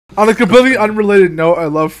On a completely unrelated note, I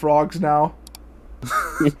love frogs now.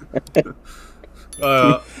 Wait,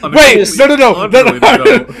 no.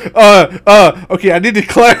 Okay, I need to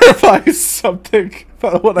clarify something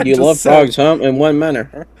about what I just said. You love frogs, huh? In one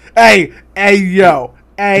manner. Hey, yo.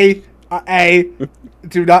 Hey,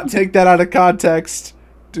 do not take that out of context.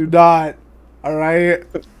 Do not. Alright?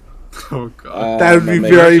 Oh, God. That would be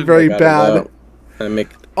very, very bad.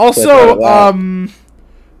 Also,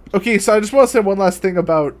 okay, so I just want to say one last thing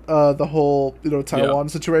about the whole, Taiwan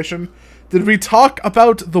situation. Did we talk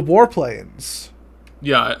about the warplanes?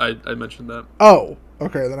 Yeah, I mentioned that. Oh,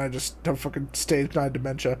 okay, then I just have fucking stage 9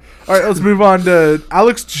 dementia. Alright, let's move on to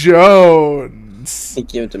Alex Jones.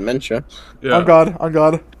 Thank you, dementia. Yeah. On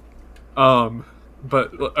God.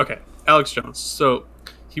 But, okay, Alex Jones. So,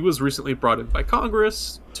 he was recently brought in by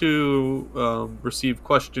Congress to receive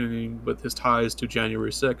questioning with his ties to January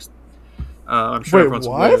 6th. I'm sure everyone's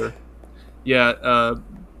familiar. Yeah,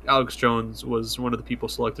 Alex Jones was one of the people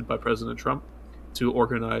selected by President Trump to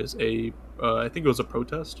organize I think it was a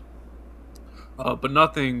protest, but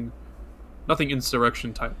nothing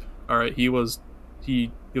insurrection type. All right, it was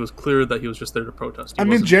clear that he was just there to protest. I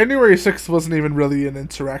mean, January 6th wasn't even really an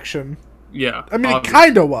insurrection. Yeah, I mean, it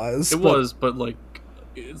kind of was. It was, but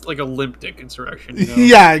it's like a limp dick insurrection.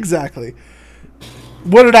 Yeah, exactly.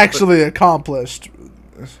 What it actually accomplished.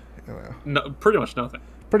 No, pretty much nothing.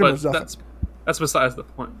 That's besides the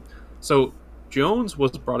point. So Jones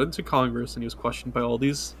was brought into Congress and he was questioned by all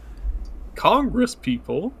these Congress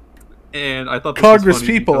people, and I thought this Congress was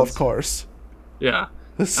funny people, because, of course. Yeah,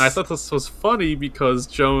 and I thought this was funny because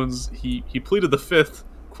Jones he pleaded the fifth,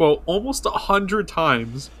 quote, almost 100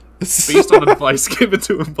 times based on advice given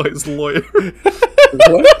to him by his lawyer.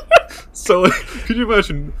 What? So, can you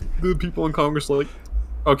imagine the people in Congress like,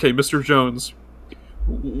 okay, Mr. Jones,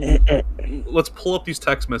 let's pull up these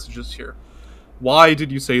text messages here. Why did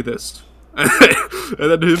you say this? And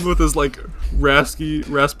then him with his like raspy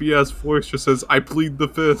ass voice just says, "I plead the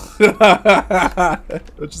fifth."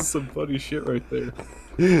 That's just some funny shit right there.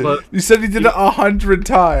 But you said he did it 100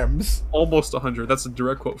 times. Almost 100. That's a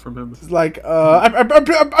direct quote from him. It's like, I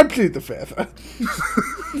plead the fifth.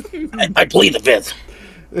 I plead the fifth.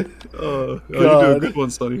 You do a good one,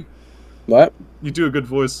 Sonny. What? You do a good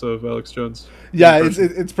voice of Alex Jones. Yeah,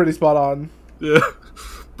 it's pretty spot on. Yeah,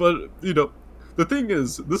 but the thing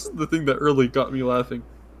is, this is the thing that really got me laughing.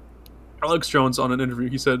 Alex Jones, on an interview,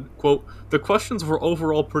 he said, quote, "The questions were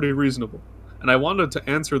overall pretty reasonable, and I wanted to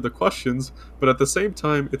answer the questions, but at the same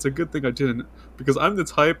time, it's a good thing I didn't, because I'm the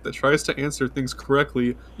type that tries to answer things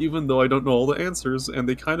correctly, even though I don't know all the answers, and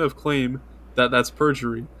they kind of claim that that's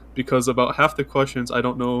perjury, because about half the questions I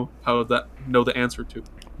don't know the answer to."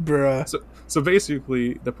 Bruh. So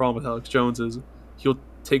basically, the problem with Alex Jones is he'll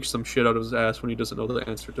take some shit out of his ass when he doesn't know the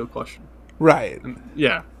answer to a question. Right. And,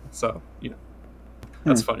 yeah. So,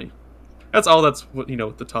 that's funny. That's all. That's what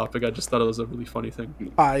with the topic. I just thought it was a really funny thing.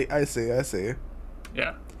 I see.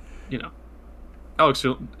 Yeah. Alex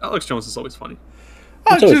Jones is always funny.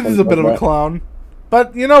 Alex Jones is a bit of a clown,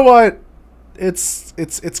 but you know what? It's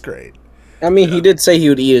great. I mean, he did say he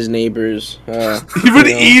would eat his neighbors. He would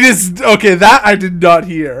eat his. Okay, that I did not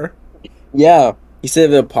hear. Yeah, he said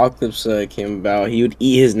if the apocalypse came about, he would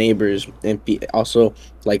eat his neighbors and also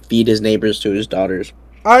feed his neighbors to his daughters.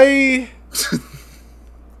 I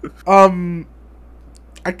kind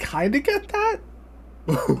of get that.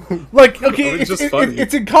 Okay,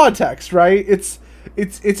 it's in context, right? It's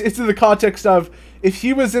in the context of if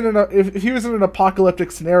he was in an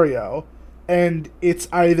apocalyptic scenario, and it's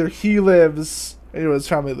either he lives, his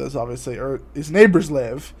family lives, obviously, or his neighbors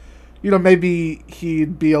live. Maybe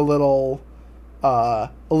he'd be a little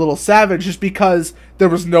savage just because there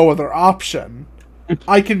was no other option.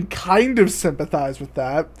 I can kind of sympathize with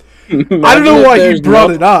that. I don't know why he brought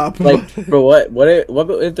it up. Bro,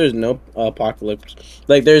 what if there's no apocalypse?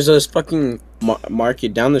 There's this fucking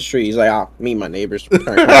market down the street. He's like, meet my neighbors.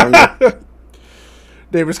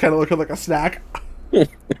 Neighbors kind of looking like a snack.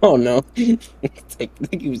 Oh no! I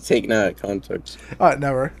think he was taken out of context.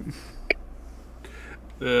 Never.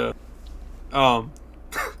 Yeah. I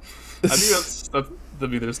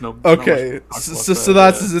think there's no. Okay, so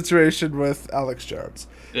that's the situation with Alex Jones.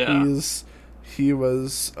 Yeah. He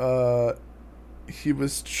was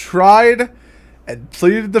tried and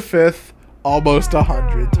pleaded the fifth almost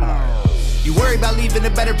 100 times. You worry about leaving a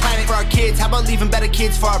better planet for our kids. How about leaving better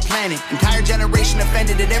kids for our planet? Entire generation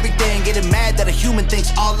offended at everything, getting mad that a human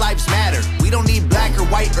thinks all lives matter. We don't need black or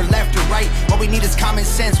white or left or right. What we need is common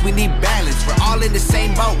sense. We need balance. We're all in the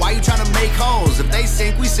same boat. Why you trying to make holes? If they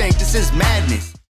sink, we sink. This is madness.